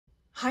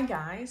Hi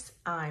guys,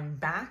 I'm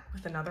back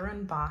with another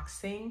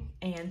unboxing,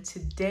 and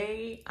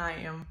today I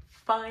am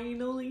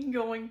finally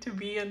going to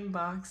be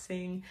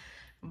unboxing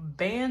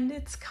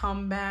Bvndit's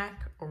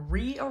comeback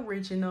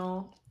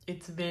re-original.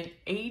 It's been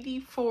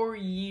 84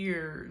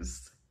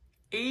 years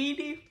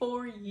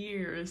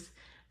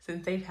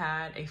since they've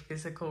had a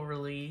physical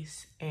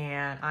release,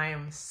 and I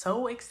am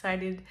so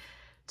excited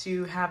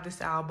to have this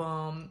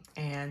album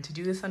and to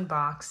do this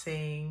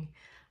unboxing.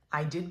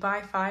 I did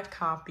buy 5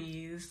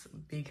 copies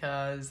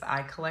because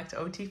I collect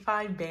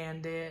OT5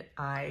 Bvndit.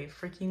 I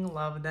freaking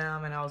love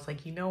them, and I was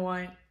like, you know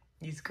what?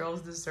 These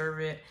girls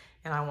deserve it,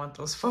 and I want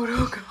those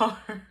photo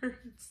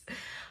cards.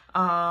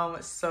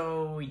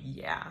 So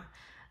yeah.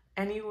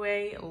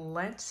 Anyway,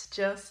 let's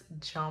just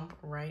jump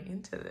right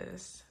into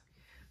this.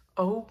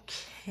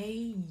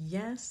 Okay,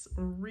 yes,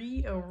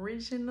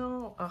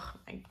 re-original. Oh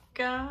my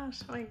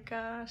gosh.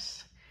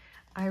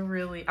 I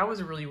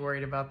was really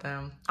worried about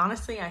them.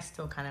 Honestly, I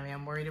still kind of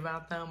am worried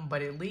about them,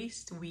 but at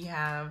least we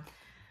have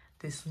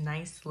this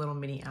nice little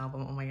mini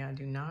album. Oh my God,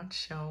 do not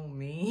show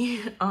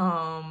me.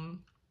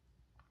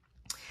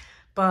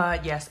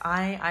 But yes,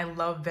 I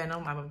love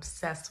Venom. I'm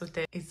obsessed with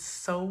it. It's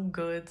so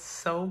good,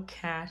 so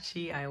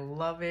catchy. I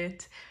love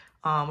it.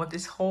 But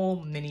this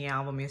whole mini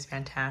album is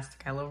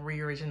fantastic. I love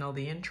Re-Original,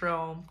 the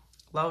intro,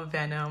 love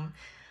Venom.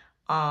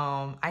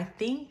 I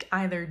think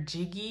either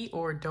Jiggy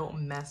or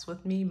Don't Mess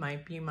With Me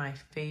might be my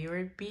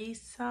favorite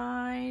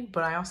B-side,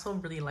 but I also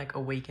really like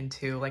Awaken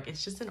too. Like,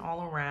 it's just an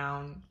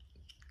all-around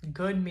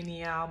good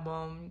mini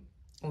album.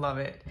 Love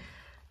it.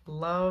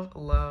 Love.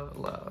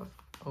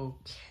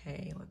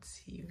 Okay, let's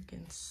see. We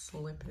can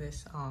slip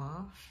this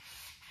off.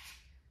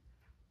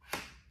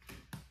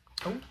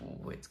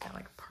 Oh, it's got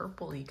like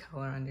purpley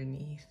color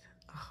underneath.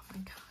 Oh my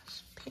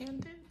gosh,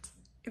 Bvndit.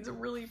 It's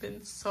really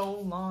been so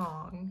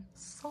long.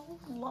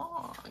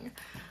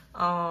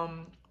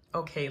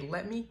 Okay,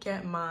 let me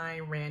get my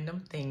random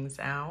things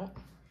out.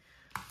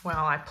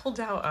 Wow, I pulled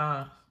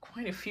out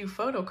quite a few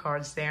photo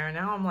cards there.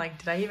 Now I'm like,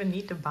 did I even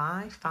need to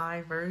buy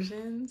 5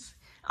 versions?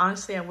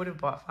 Honestly, I would have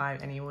bought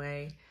 5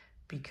 anyway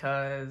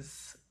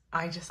because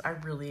I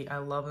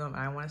love them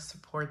and I want to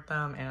support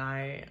them, and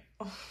I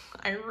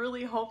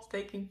really hope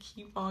they can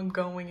keep on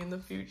going in the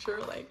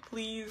future. Like,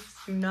 please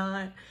do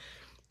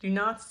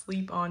not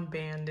sleep on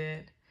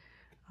Bvndit.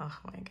 Oh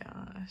my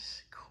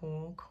gosh.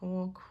 Cool.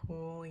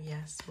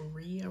 Yes,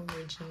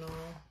 re-original.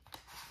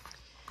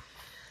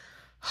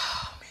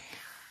 Oh man.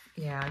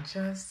 Yeah,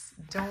 just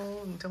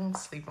don't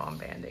sleep on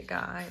Bvndit,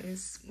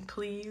 guys.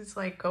 Please,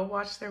 like, go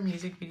watch their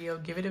music video,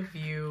 give it a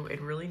view. It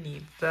really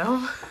needs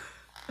them.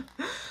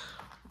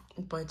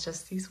 But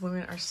just these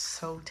women are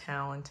so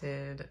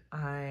talented.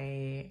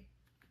 I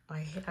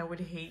would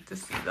hate to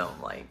see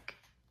them like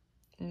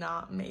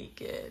not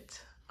make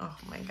it. Oh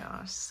my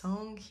gosh,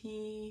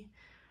 Songhee.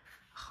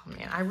 Oh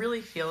man, I really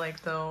feel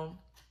like though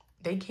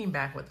they came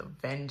back with a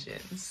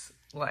vengeance.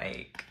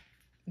 Like,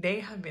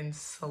 they have been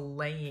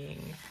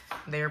slaying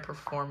their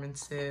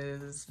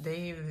performances.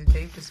 They've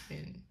just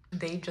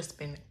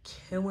been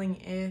killing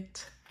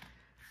it.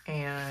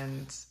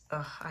 And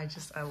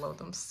I love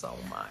them so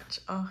much.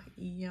 Oh,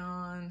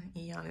 Eon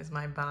is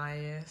my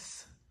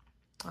bias.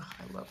 Oh,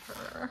 I love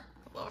her.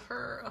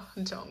 Oh,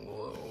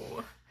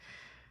 Jungwoo.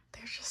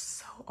 They're just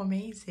so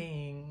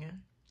amazing.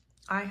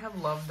 I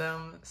have loved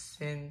them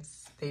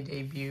since they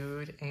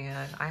debuted,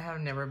 and I have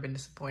never been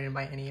disappointed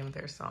by any of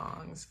their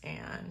songs.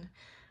 And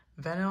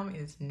Venom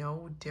is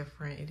no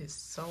different. It is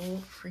so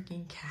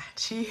freaking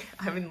catchy.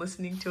 I've been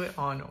listening to it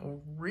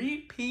on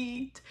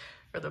repeat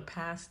for the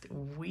past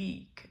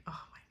week.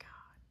 Oh my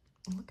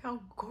God. Look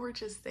how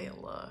gorgeous they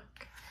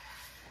look.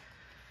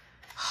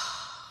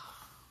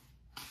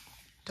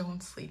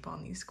 Don't sleep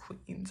on these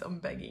queens. I'm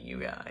begging you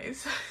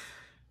guys.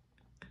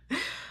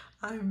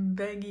 I'm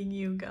begging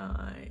you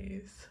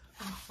guys.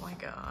 Oh my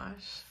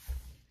gosh.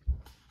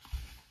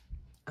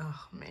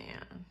 Oh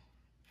man.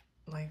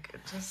 Like,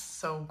 just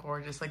so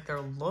gorgeous. Like,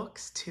 their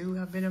looks too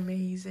have been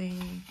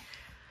amazing.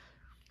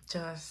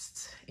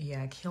 Just,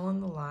 yeah, killing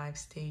the live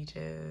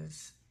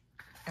stages.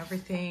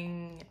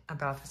 Everything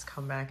about this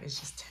comeback is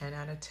just 10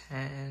 out of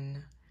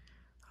 10.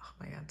 Oh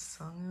my God,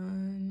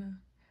 Sunghoon.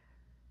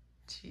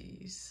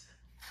 Jeez.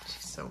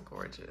 She's so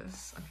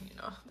gorgeous. I mean,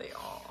 they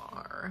all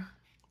are.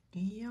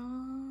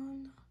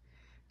 Eon.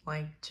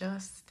 Like,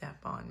 just step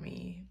on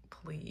me,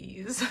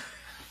 please.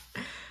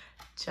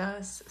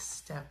 Just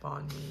step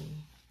on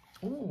me.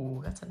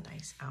 Ooh, that's a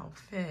nice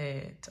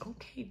outfit.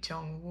 Okay,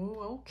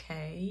 Jungwoo,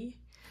 okay.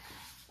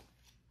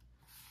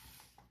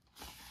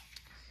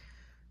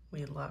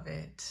 We love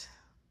it.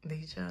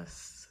 They're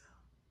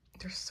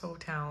so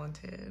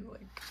talented.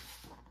 Like,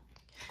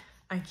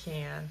 I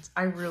can't.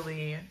 I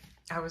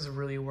was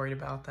really worried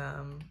about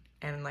them.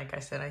 And like I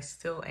said, I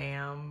still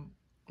am,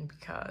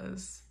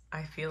 because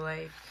I feel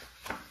like,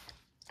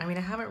 I mean,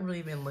 I haven't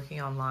really been looking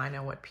online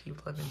at what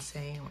people have been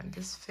saying. When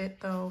this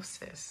fit though,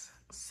 sis.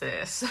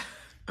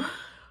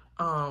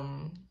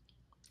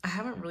 I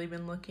haven't really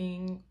been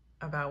looking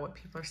about what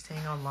people are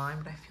saying online,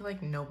 but I feel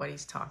like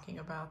nobody's talking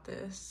about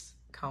this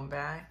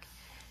comeback.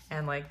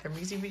 And like their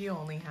music video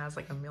only has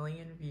like 1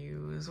 million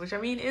views, which I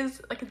mean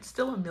is like, it's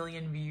still 1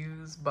 million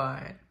views,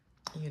 but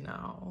you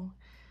know,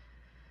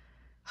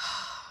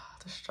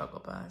 the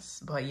struggle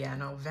bus. But yeah,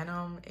 no,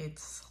 Venom, it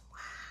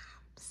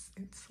slaps.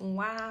 It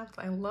slaps.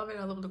 I love it.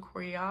 I love the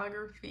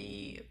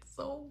choreography. It's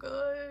so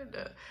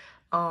good.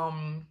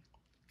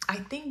 I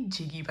think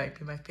Jiggy might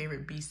be my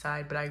favorite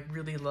B-side, but I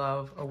really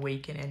love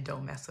Awaken and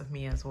Don't Mess With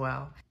Me as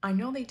well. I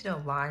know they did a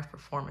live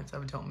performance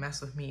of Don't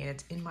Mess With Me, and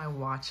it's in my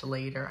watch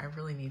later. I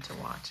really need to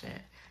watch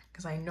it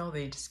because I know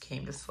they just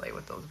came to slay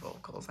with those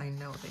vocals. I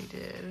know they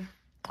did.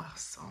 Oh,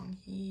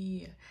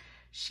 Songhee.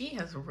 She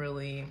has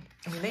really,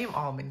 I mean, they've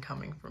all been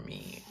coming for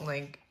me.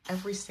 Like,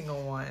 every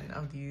single one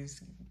of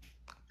these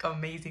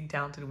amazing,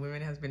 talented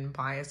women has been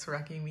bias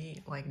wrecking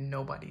me like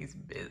nobody's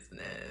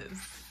business.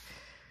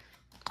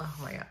 Oh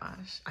my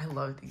gosh, I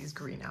love these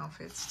green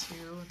outfits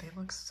too. They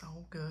look so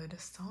good.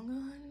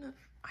 Sunghoon,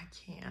 I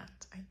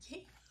can't.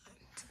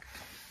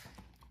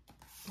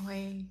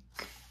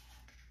 Like,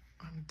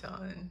 I'm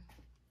done.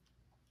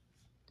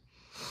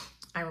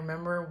 I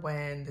remember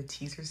when the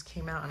teasers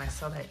came out and I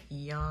saw that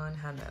Eon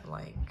had that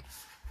like,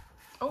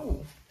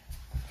 oh,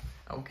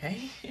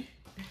 okay.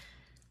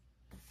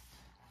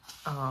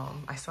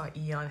 I saw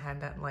Eon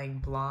had that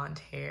like blonde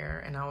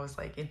hair and I was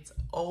like, it's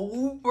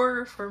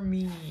over for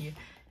me.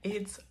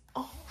 It's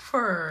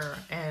over.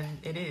 And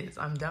it is.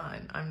 I'm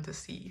done. I'm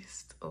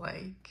deceased.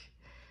 Like,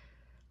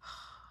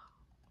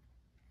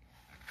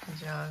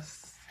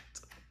 just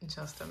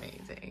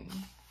amazing.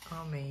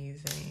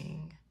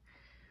 Amazing.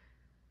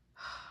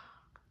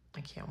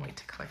 I can't wait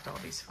to collect all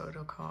these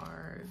photo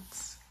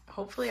cards.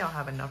 Hopefully I'll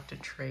have enough to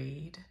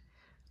trade.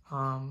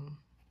 Oh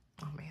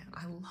man,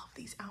 I love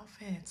these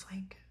outfits.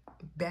 Like,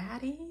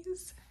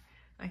 baddies?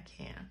 I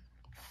can't.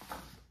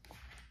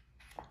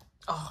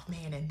 Oh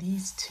man, and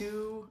these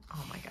two,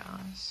 oh my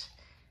gosh.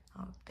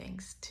 Oh,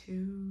 thanks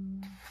to.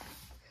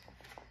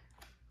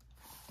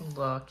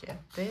 Look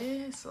at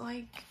this.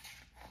 Like,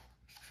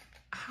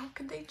 how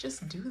could they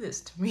just do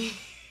this to me?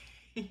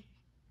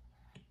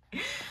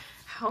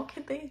 How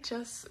could they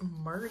just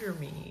murder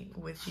me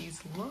with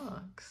these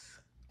looks?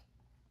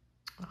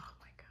 Oh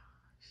my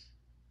gosh.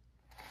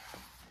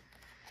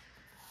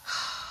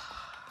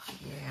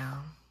 Yeah.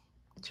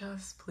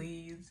 Just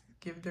please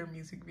give their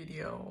music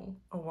video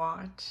a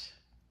watch.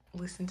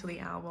 Listen to the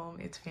album.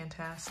 It's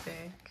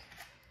fantastic.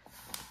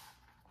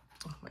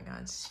 Oh my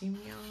god,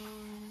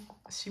 Shimyeon.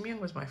 Shimyeon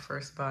was my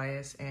first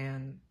bias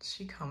and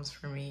she comes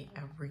for me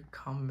every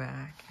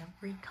comeback.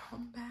 Every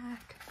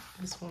comeback.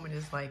 This woman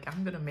is like,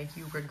 I'm gonna make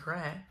you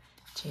regret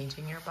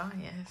changing your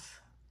bias.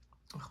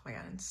 Oh my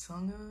god, and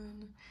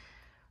Sunghoon.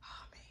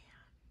 Oh man,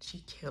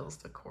 she kills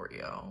the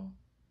choreo.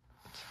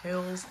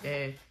 Kills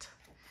it.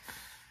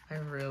 I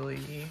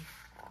really,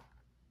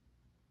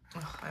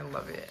 oh, I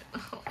love it.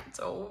 Oh, it's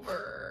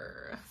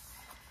over.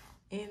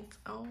 It's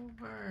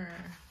over.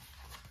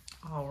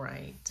 All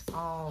right.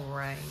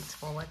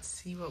 Well, let's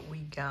see what we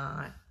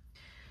got.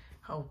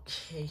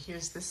 Okay,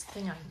 here's this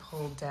thing I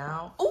pulled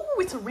out. Oh,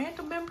 it's a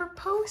random member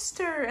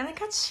poster, and I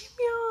got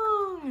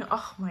Shimyeon.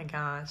 Oh my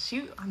gosh,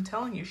 I'm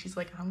telling you, she's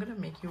like, I'm gonna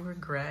make you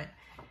regret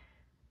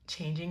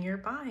changing your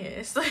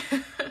bias.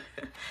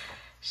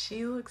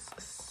 She looks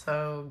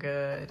so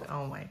good.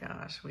 Oh my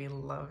gosh, we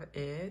love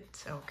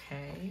it.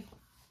 Okay.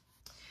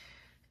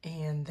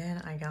 And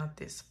then I got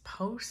this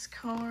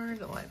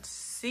postcard. Let's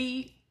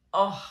see.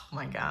 Oh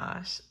my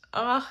gosh.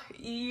 Oh,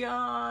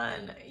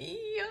 Eon.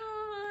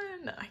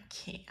 I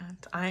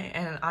can't.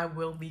 I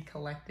will be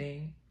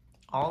collecting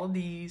all of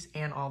these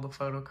and all the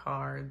photo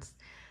cards.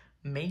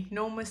 Make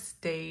no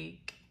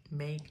mistake.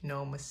 Make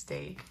no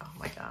mistake. Oh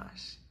my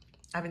gosh.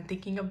 I've been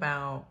thinking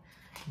about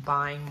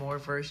buying more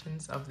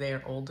versions of their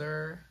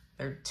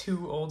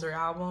 2 older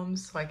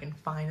albums so I can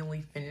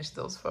finally finish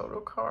those photo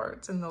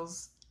cards and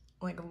those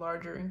like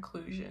larger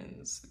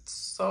inclusions. It's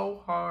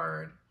so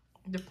hard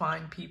to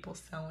find people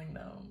selling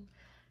them.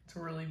 It's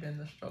really been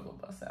the struggle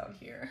bus out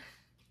here.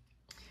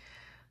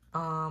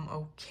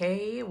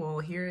 Okay, well,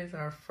 here is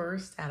our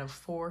first out of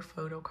 4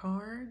 photo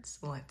cards.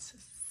 Let's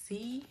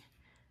see.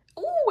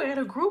 Oh, I had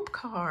a group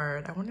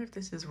card. I wonder if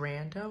this is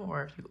random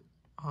or if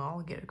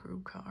I'll get a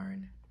group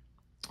card.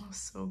 Oh,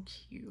 so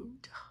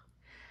cute.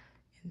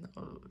 And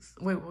those,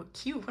 wait, what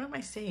cute? What am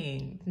I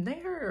saying?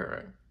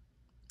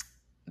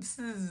 This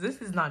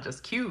is not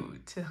just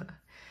cute.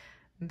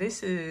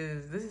 This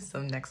is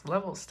some next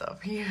level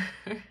stuff here.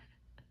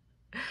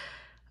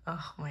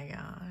 Oh my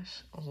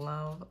gosh.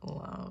 Love,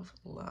 love,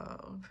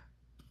 love.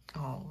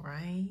 All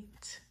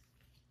right.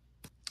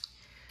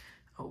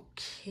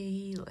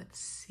 Okay, let's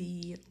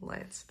see.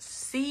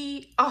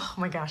 Oh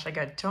my gosh, I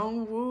got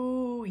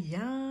Jungwoo.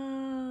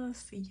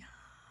 Yes.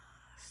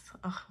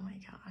 Oh my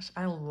gosh,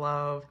 I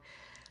love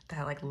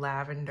that like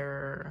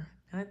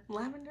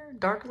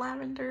dark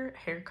lavender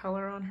hair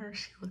color on her.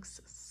 She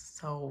looks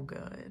so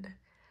good.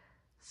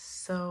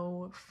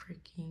 So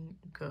freaking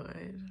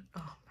good.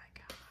 Oh my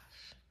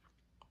gosh.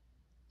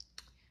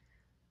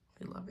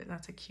 We love it.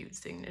 That's a cute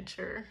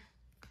signature.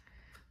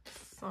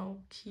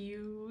 So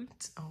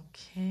cute.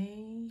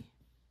 Okay.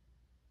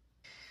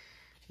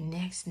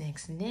 Next.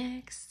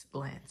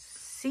 Let's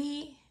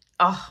see.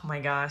 Oh my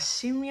gosh,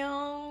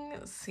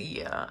 Shimyoung.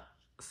 See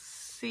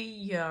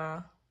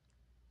ya.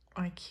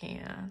 I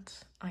can't.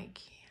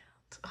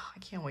 Oh, I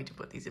can't wait to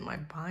put these in my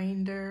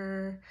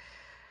binder.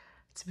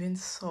 It's been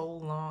so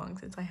long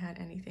since I had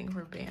anything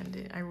for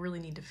Bvndit. I really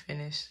need to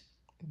finish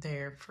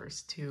their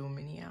first 2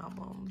 mini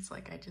albums.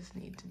 Like, I just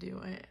need to do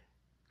it.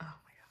 Oh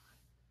my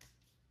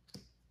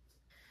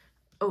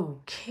god.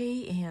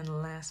 Okay,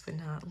 and last but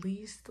not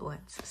least,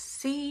 let's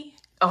see.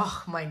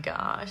 Oh my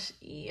gosh,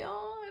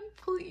 Eon,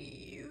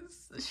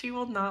 please. She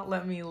will not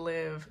let me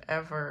live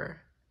ever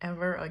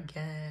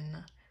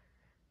again.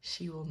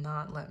 She will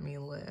not let me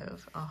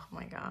live. Oh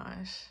my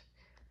gosh.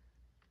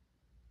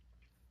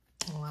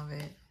 I love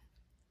it.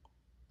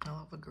 I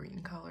love the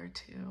green color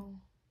too.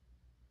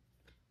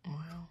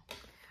 Wow.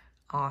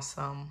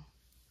 Awesome.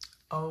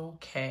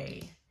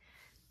 Okay.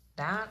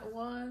 That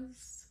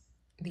was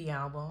the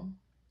album.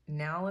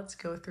 Now let's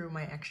go through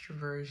my extra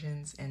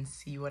versions and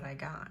see what I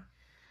got.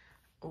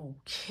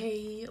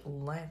 Okay,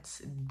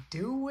 let's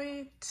do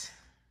it.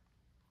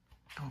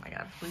 Oh my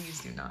god, please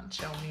do not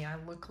show me. I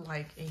look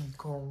like a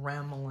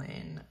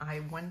gremlin. I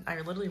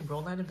literally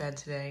rolled out of bed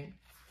today,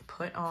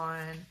 put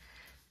on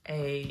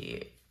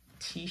a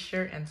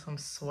t-shirt and some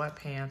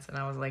sweatpants, and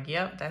I was like,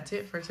 yep, that's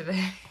it for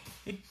today.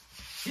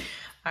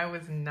 I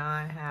was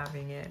not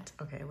having it.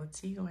 Okay, let's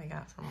see who I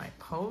got for my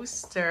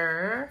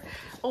poster.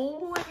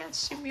 Oh, I got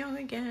Shimyoung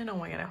again. Oh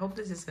my god, I hope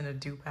this isn't a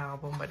dupe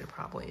album, but it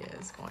probably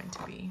is going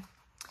to be.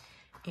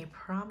 It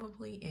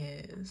probably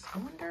is. I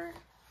wonder,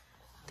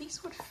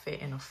 these would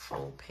fit in a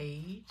full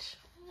page.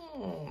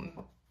 Oh,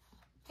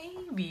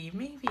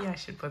 maybe I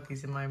should put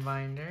these in my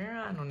binder.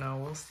 I don't know,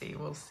 we'll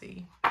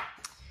see.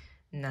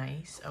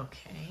 Nice,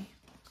 okay.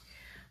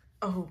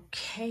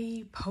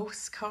 Okay,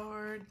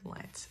 postcard,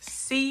 let's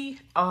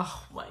see.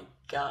 Oh my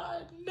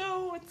god,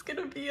 no, it's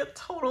gonna be a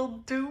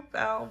total dupe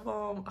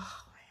album.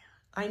 Oh man,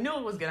 I knew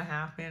it was gonna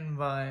happen,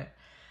 but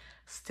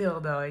still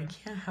though, you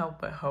can't help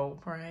but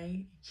hope, right?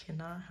 You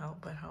cannot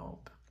help but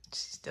hope.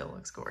 She still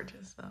looks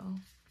gorgeous though.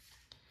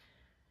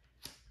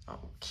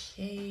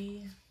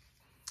 Okay.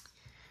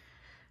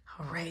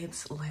 All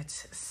right,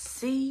 let's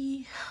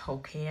see.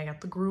 Okay, I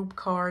got the group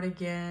card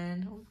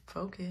again. Oh,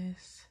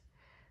 focus.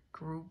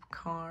 Group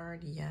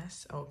card,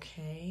 yes,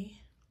 okay.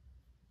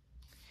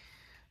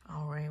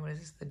 All right, what is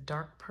this? The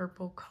dark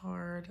purple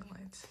card.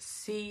 Let's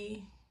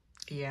see.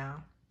 Yeah,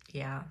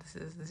 this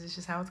is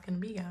just how it's gonna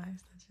be,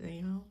 guys. That's,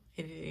 you know,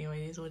 it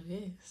is what it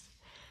is.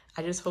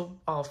 I just hope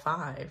all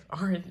 5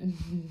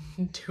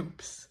 aren't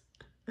dupes.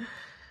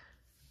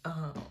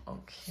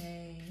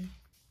 Okay.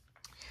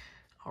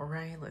 All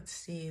right, let's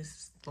see. This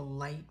is the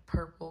light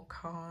purple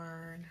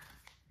card.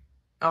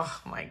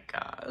 Oh my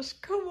gosh,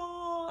 come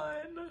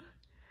on.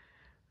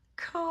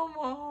 Come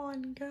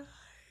on, guys.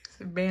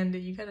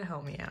 Bvndit, you gotta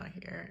help me out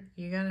here.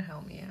 You gotta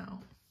help me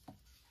out.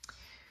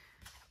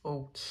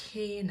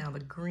 Okay, now the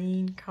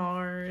green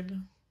card.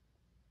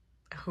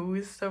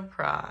 Who's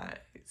surprised?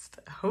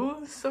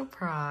 Who's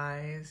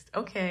surprised?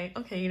 Okay,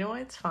 you know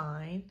what? It's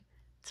fine.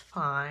 It's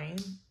fine.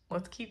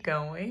 Let's keep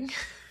going.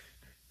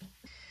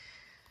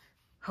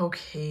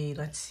 Okay,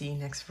 let's see.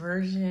 Next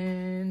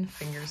version.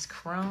 Fingers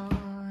crossed.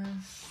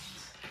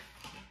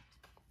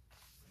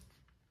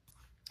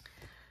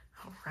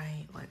 All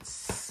right, let's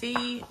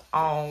see.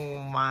 Oh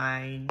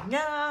my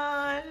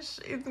gosh.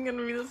 It's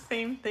gonna be the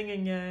same thing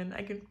again.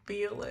 I can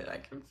feel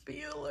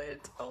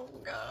it. Oh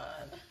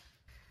god.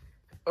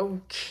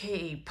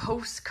 Okay,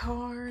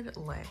 postcard.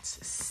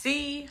 Let's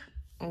see.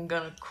 I'm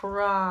gonna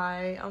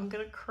cry,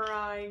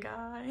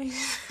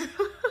 guys.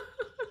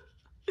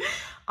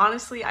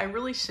 Honestly, I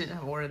really shouldn't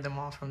have ordered them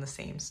all from the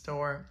same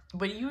store,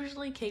 but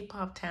usually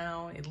K-Pop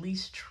Town at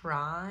least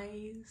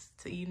tries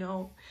to, you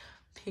know,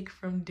 pick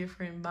from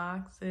different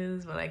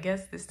boxes, but I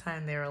guess this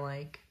time they were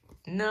like,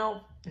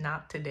 nope,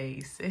 not today,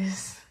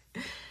 sis.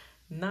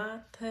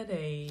 Not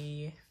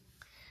today.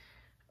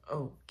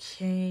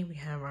 Okay, we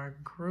have our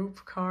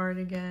group card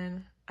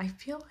again. I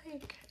feel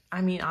like,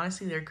 I mean,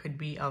 honestly, there could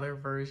be other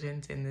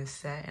versions in this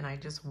set and I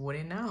just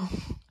wouldn't know.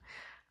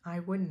 I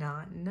would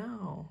not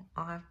know.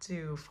 I'll have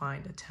to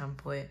find a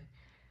template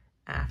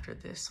after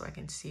this so I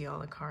can see all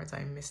the cards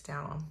I missed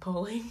out on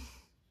pulling.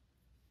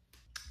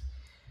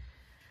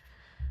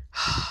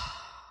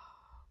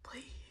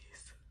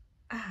 Please.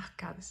 Ah,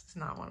 God, this does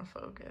not want to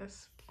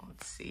focus.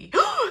 Let's see.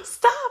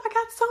 Stop! I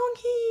got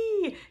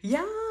Songhi!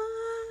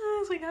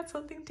 Yes! We got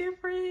something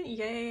different.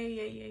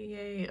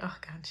 Yay. Oh,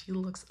 God, she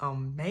looks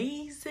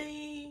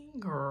amazing.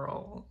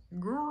 Girl,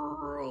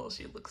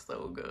 she looks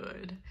so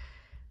good.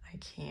 I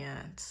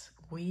can't.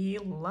 We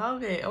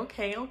love it.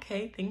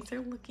 Okay. Things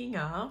are looking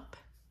up.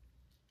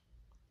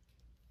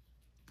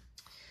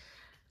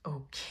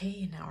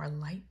 Okay, now our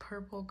light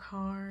purple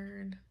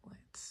card.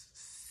 Let's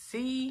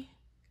see.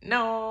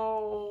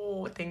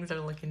 No, things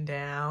are looking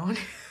down.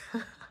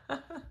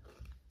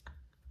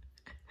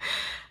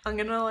 I'm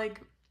gonna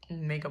like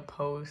make a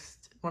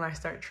post when I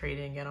start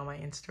trading again on my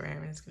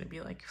Instagram, and it's gonna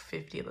be like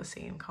 50 of the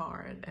same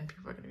card, and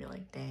people are gonna be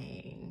like,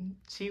 dang,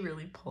 she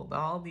really pulled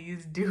all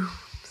these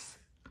dupes.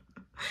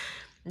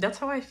 That's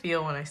how I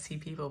feel when I see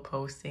people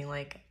posting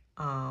like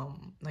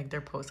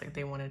their posts like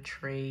they want to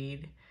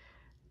trade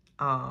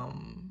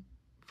um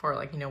for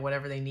like, you know,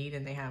 whatever they need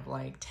and they have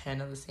like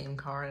 10 of the same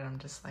card and I'm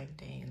just like,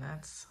 dang,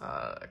 that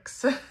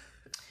sucks.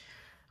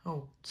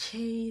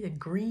 Okay, the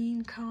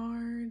green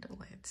card.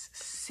 Let's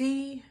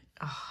see.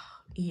 Oh,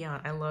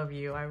 Eon, I love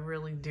you. I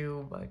really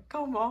do, but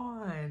come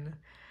on.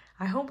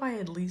 I hope I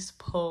at least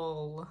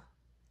pull.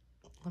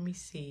 Let me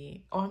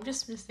see. Oh, I'm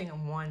just missing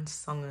one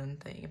Sungun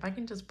thing. If I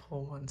can just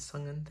pull one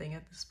Sungun thing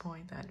at this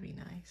point, that'd be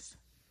nice.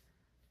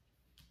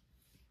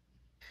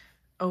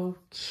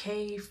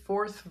 Okay,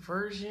 fourth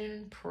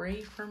version.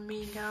 Pray for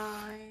me,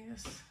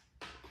 guys.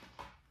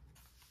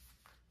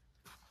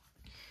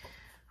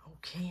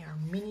 Okay, our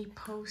mini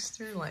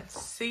poster.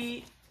 Let's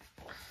see.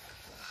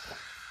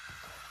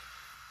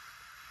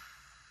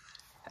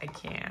 I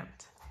can't.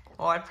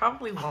 Well, I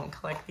probably won't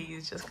collect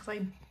these just because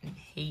I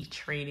hate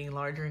trading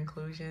larger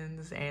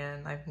inclusions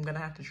and I'm gonna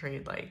have to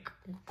trade like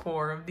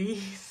 4 of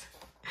these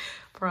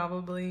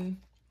probably.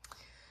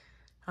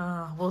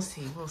 We'll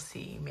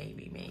see,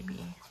 maybe.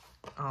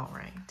 All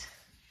right.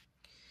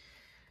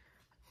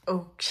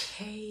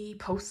 Okay,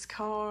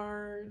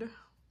 postcard.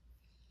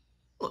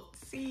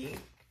 Let's see.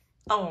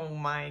 Oh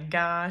my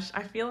gosh,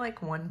 I feel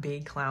like one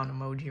big clown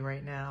emoji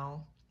right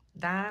now.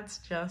 That's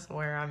just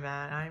where I'm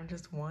at. I'm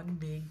just one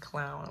big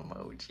clown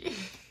emoji.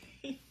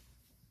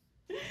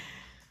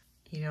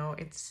 You know,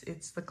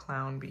 it's the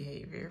clown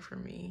behavior for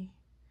me.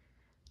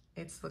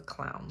 It's the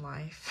clown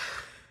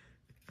life.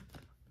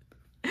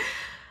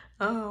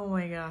 Oh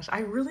my gosh. I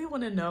really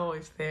want to know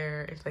if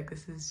like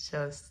this is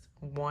just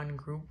one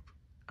group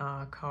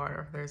card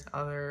or if there's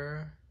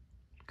other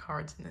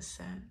cards in this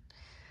set.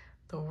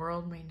 The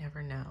world may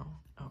never know.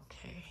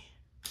 Okay.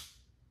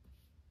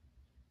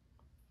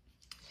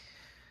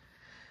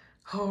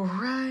 All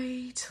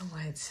right,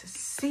 let's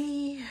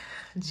see.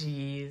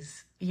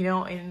 Jeez. You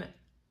know, in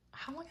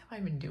how long have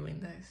I been doing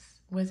this?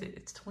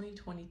 It's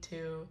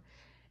 2022.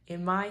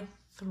 In my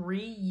 3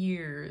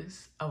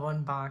 years of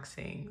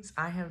unboxings,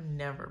 I have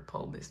never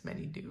pulled this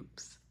many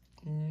dupes.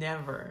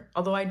 Never.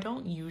 Although I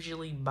don't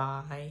usually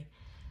buy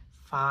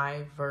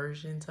 5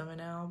 versions of an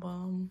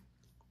album.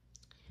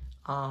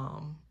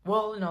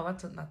 Well, no,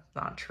 that's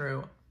not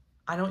true.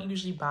 I don't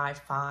usually buy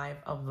 5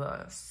 of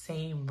the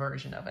same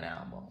version of an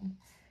album.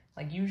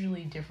 Like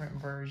usually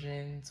different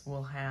versions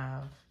will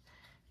have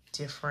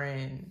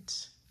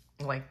different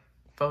like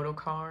photo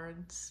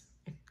cards.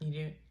 If you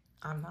do,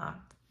 I'm not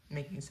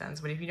making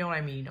sense, but if you know what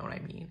I mean, you know what I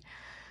mean.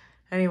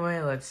 Anyway,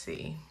 let's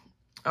see.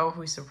 Oh,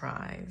 who's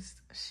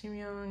surprised?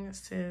 Shimyoung,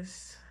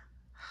 sis.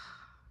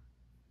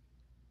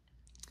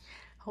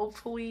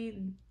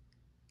 Hopefully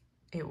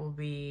it will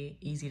be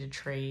easy to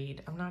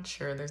trade. I'm not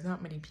sure. There's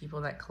not many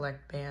people that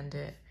collect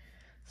Bvndit,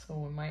 so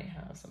we might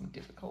have some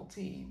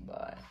difficulty,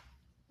 but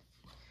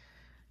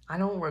I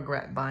don't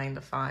regret buying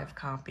the 5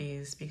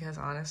 copies because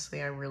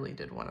honestly, I really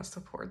did want to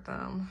support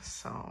them.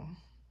 So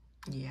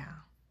yeah.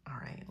 All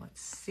right,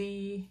 let's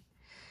see.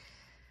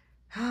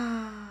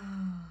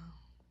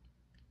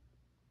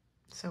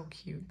 So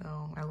cute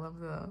though. I love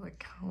the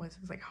like, what's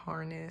this, like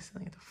harness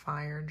and like the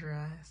fire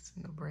dress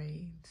and the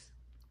braids.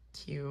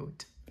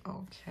 Cute.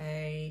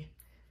 Okay.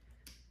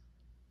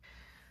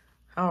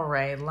 All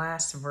right,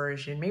 last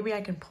version. Maybe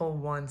I can pull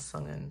one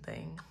Sungun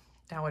thing.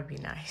 That would be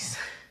nice.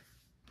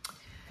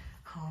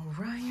 All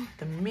right,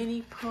 the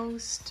mini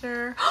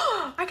poster.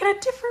 I got a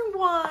different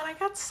one. I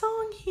got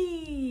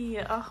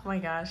Songhee. Oh my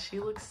gosh, she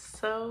looks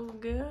so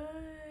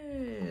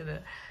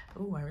good.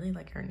 Ooh, I really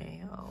like her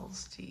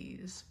nails.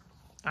 Jeez.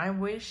 I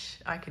wish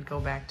I could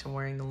go back to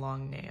wearing the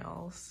long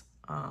nails,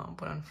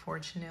 but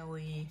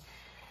unfortunately,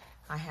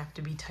 I have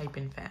to be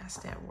typing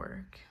fast at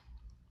work.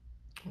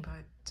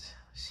 But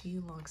she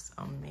looks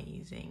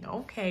amazing.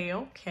 Okay,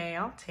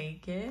 I'll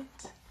take it.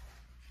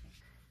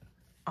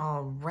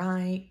 All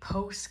right,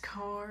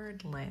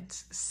 postcard.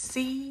 Let's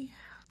see.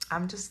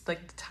 I'm just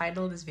like, the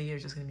title of this video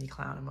is just gonna be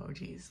clown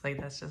emojis. Like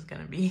that's just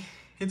gonna be,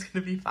 it's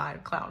gonna be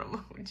 5 clown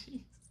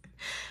emojis.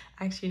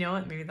 Actually, you know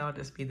what? Maybe that'll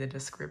just be the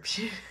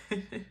description.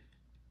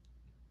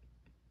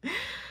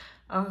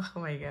 Oh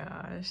my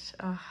gosh.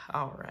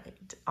 All right.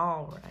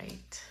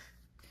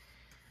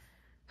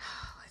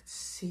 Let's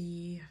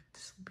see.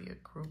 This will be a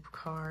group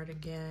card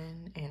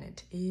again, and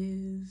it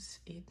is.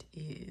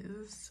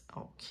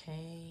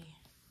 Okay.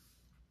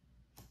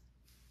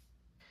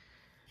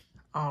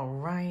 All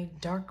right,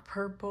 dark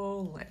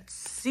purple. Let's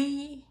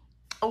see.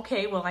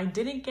 Okay, well, I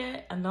didn't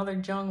get another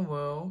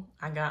Jungwoo.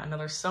 I got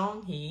another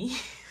Songhee,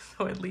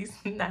 so at least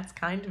that's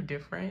kind of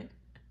different.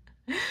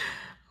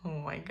 Oh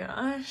my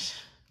gosh.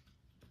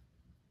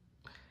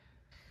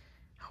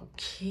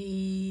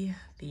 Okay,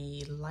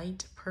 the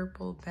light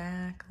purple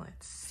back.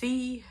 Let's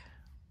see.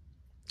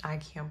 I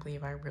can't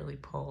believe I really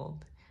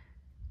pulled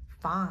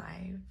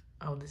 5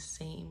 of the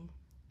same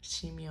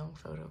Shimyoung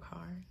photo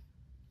card.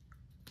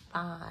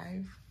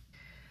 5.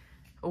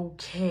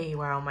 Okay,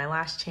 wow, my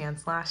last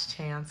chance.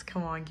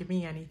 Come on, give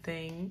me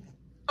anything.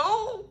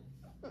 Oh,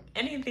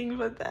 anything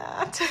but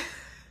that.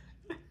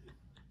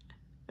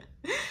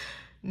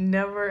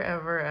 Never,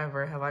 ever,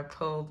 ever have I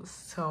pulled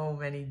so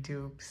many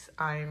dupes.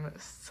 I'm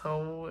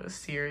so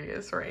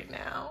serious right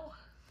now.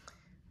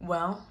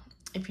 Well,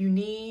 if you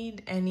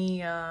need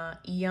any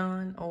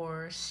Eon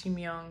or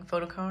Shimyeong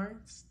photo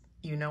cards,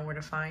 you know where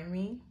to find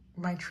me.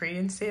 My trade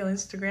and sale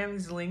Instagram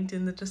is linked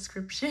in the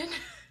description.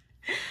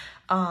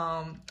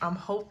 I'm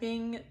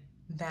hoping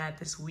that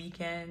this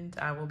weekend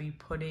I will be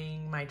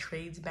putting my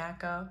trades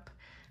back up.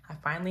 I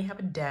finally have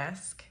a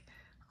desk,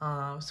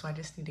 so I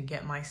just need to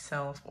get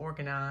myself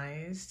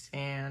organized,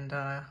 and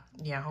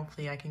yeah,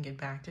 hopefully I can get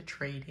back to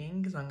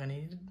trading because I'm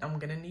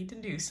gonna need to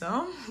do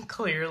some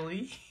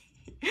clearly.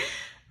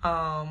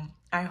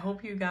 I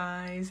hope you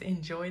guys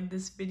enjoyed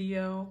this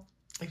video.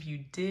 If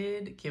you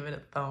did, give it a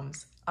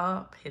thumbs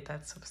up, hit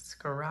that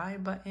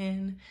subscribe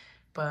button.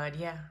 But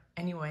yeah,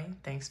 anyway,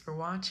 thanks for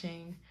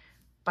watching.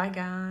 Bye,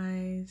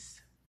 guys.